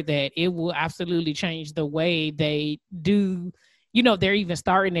who heard that. It will absolutely change the way they do, they're even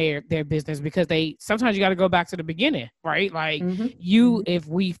starting their business, because sometimes you got to go back to the beginning, right? Like if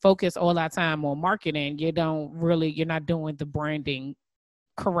we focus all our time on marketing, you're not doing the branding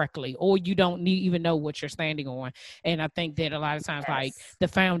correctly, or you don't even know what you're standing on. And I think that a lot of times, like the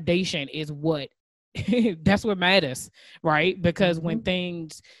foundation is what that's what matters, right? Because when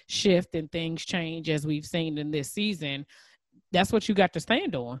things shift and things change, as we've seen in this season, that's what you got to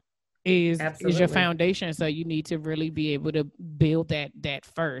stand on. is your Absolutely. foundation. So you need to really be able to build that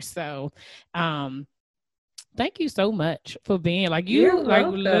first. So thank you so much for being like You're you like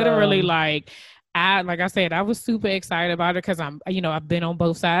literally welcome. like I said, I was super excited about it because I've been on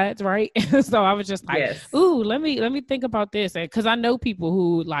both sides, right? So I was just like, Yes. ooh, let me think about this. And because I know people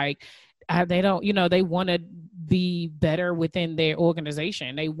who like they don't, they want to be better within their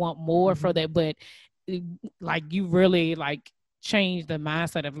organization. They want more for Mhm. that, but like you really like change the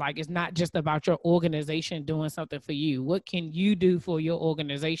mindset of like it's not just about your organization doing something for you. What can you do for your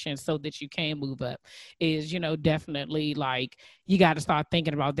organization so that you can move up? Is definitely like you got to start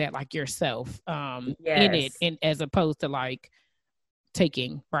thinking about that like yourself in it, Yes. and as opposed to like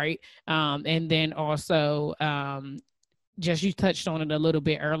taking, right? And then also just you touched on it a little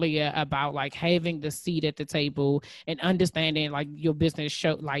bit earlier about like having the seat at the table and understanding like your business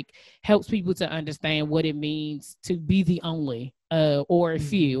show like helps people to understand what it means to be the only or a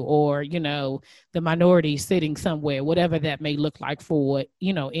few, Mhm. or the minority sitting somewhere, whatever that may look like for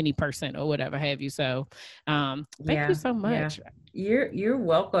any person or whatever have you. So thank you Yeah, so yeah. much. You're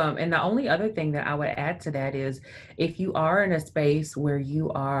welcome. And the only other thing that I would add to that is if you are in a space where you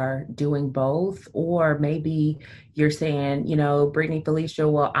are doing both, or maybe you're saying, Brittany, Felicia,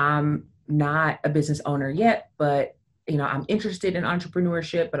 well, I'm not a business owner yet, but I'm interested in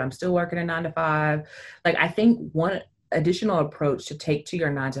entrepreneurship, but I'm still working a 9 to 5. Like I think one additional approach to take to your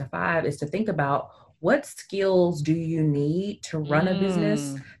 9 to 5 is to think about what skills do you need to run a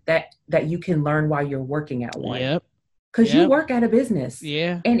business Mm, that you can learn while you're working at one, yep. because you Yep. work at a business.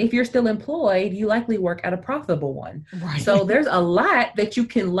 Yeah. And if you're still employed, you likely work at a profitable one. Right. So there's a lot that you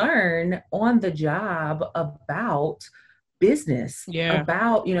can learn on the job about business, Yeah.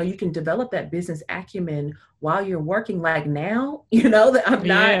 about, you can develop that business acumen while you're working. Like now, that I'm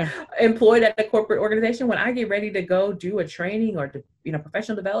not Yeah. employed at a corporate organization. When I get ready to go do a training or,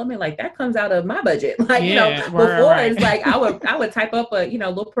 professional development, like that comes out of my budget. Like, Yeah. Right. before Right. it's like I would type up a,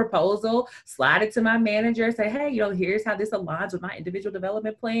 little proposal, slide it to my manager, say, hey, here's how this aligns with my individual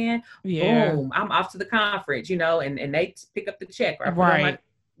development plan. Yeah. Boom, I'm off to the conference, and they pick up the check, or I put on my, Right.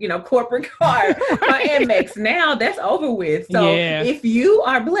 corporate card, my Right. Amex. Now that's over with. So Yeah. if you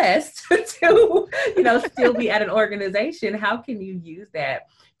are blessed to, still be at an organization, how can you use that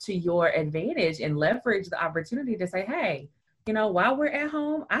to your advantage and leverage the opportunity to say, hey, while we're at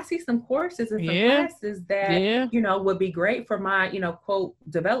home, I see some courses and some Yeah. classes that, Yeah. would be great for my, quote,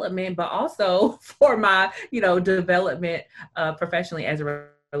 development, but also for my, development professionally as it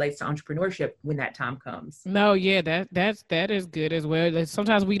relates to entrepreneurship when that time comes. No, yeah, that is good as well. Like,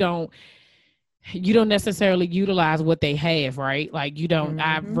 sometimes you don't necessarily utilize what they have, right? Like you don't.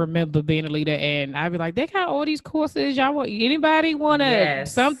 I Mm-hmm. remember being a leader, and I'd be like, they got all these courses. Y'all want anybody want to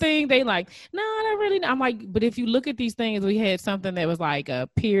Yes. something? They like, no, not really. I'm like, but if you look at these things, we had something that was like a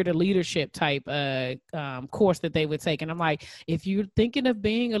peer to leadership type course that they would take, and I'm like, if you're thinking of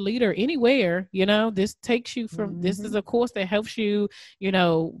being a leader anywhere, this takes you from. This is Mm-hmm. a course that helps you,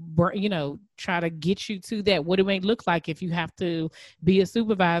 try to get you to that. What it may look like if you have to be a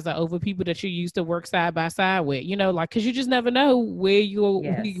supervisor over people that you used to work side by side with, like, cause you just never know where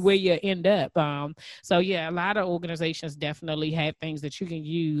Yes. you end up. So yeah, a lot of organizations definitely have things that you can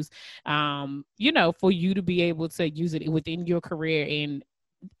use, for you to be able to use it within your career and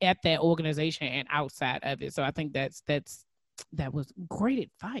at that organization and outside of it. So I think that was great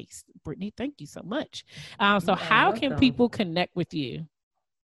advice, Brittany. Thank you so much. So You are how can welcome. people connect with you?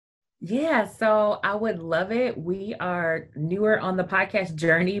 Yeah, so I would love it. We are newer on the podcast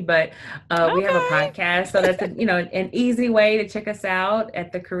journey, but we have a Okay. podcast. So that's an easy way to check us out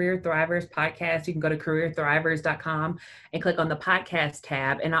at the Career Thrivers podcast. You can go to careerthrivers.com and click on the podcast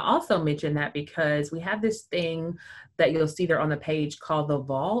tab. And I also mention that because we have this thing that you'll see there on the page called the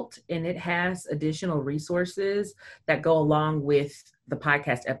Vault, and it has additional resources that go along with the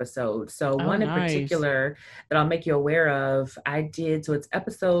podcast episode. So Oh, one in nice. particular that I'll make you aware of, so it's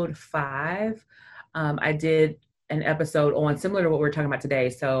episode 5. I did an episode on similar to what we're talking about today.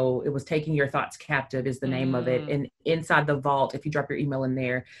 So it was Taking Your Thoughts Captive is the name of it. Mm. And inside the Vault, if you drop your email in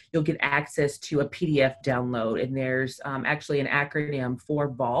there, you'll get access to a PDF download. And there's actually an acronym for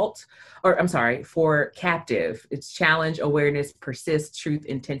Vault, or I'm sorry, for Captive. It's Challenge, Awareness, Persist, Truth,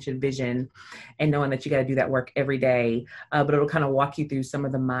 Intention, Vision, and knowing that you got to do that work every day. But it'll kind of walk you through some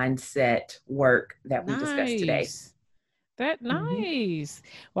of the mindset work that we discussed today. Nice. That Mm-hmm. nice.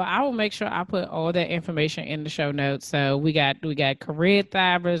 Well, I will make sure I put all that information in the show notes. So we got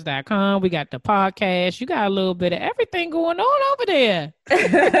careerthrivers.com, we got the podcast, you got a little bit of everything going on over there.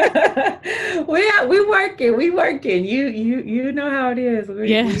 we working. You know how it is.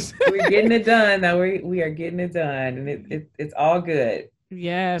 Yes. We're getting it done. Though we are getting it done, and it's all good.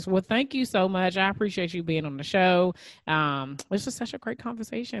 Yes. Well, thank you so much. I appreciate you being on the show. This was such a great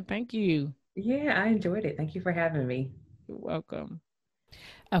conversation. Thank you. Yeah, I enjoyed it. Thank you for having me. You're welcome.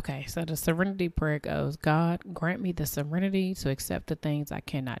 Okay, so the serenity prayer goes, God, grant me the serenity to accept the things I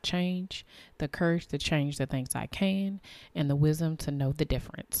cannot change, the courage to change the things I can, and the wisdom to know the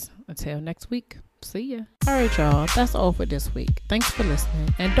difference. Until next week, see ya. All right, y'all, that's all for this week. Thanks for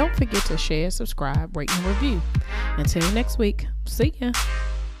listening, and don't forget to share, subscribe, rate, and review. Until next week, see ya.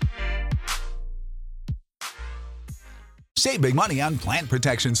 Save big money on plant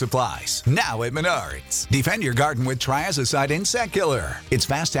protection supplies, now at Menards. Defend your garden with Triazicide Insect Killer. Its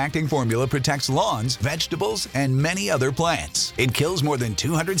fast-acting formula protects lawns, vegetables, and many other plants. It kills more than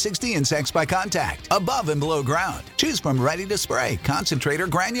 260 insects by contact, above and below ground. Choose from ready to spray, concentrate, or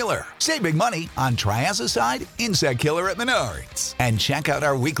granular. Save big money on Triazicide Insect Killer at Menards. And check out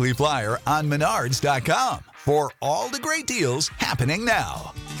our weekly flyer on menards.com for all the great deals happening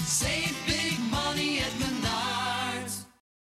now. Save